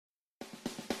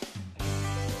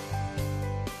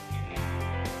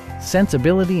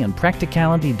Sensibility and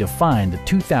practicality define the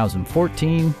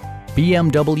 2014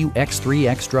 BMW X3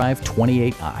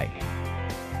 xDrive28i.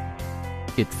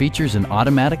 It features an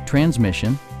automatic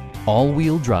transmission,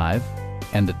 all-wheel drive,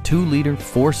 and a 2-liter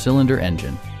 4-cylinder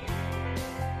engine.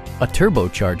 A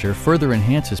turbocharger further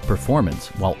enhances performance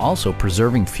while also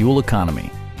preserving fuel economy.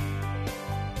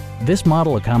 This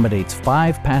model accommodates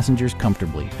 5 passengers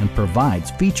comfortably and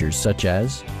provides features such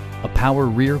as a power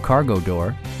rear cargo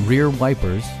door, rear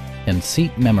wipers, and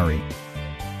seat memory.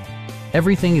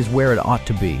 Everything is where it ought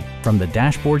to be, from the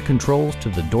dashboard controls to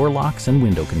the door locks and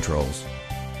window controls.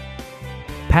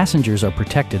 Passengers are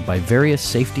protected by various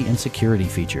safety and security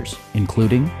features,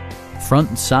 including front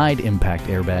and side impact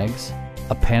airbags,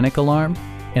 a panic alarm,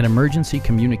 an emergency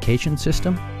communication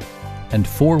system, and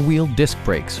 4-wheel disc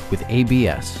brakes with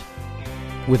ABS.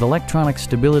 With electronic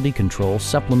stability control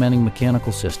supplementing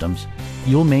mechanical systems,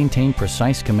 you'll maintain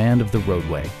precise command of the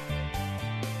roadway.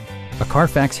 A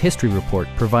Carfax history report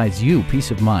provides you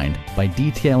peace of mind by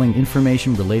detailing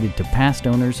information related to past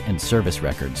owners and service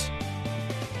records.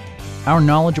 Our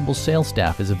knowledgeable sales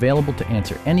staff is available to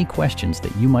answer any questions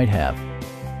that you might have.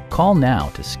 Call now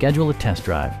to schedule a test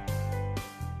drive.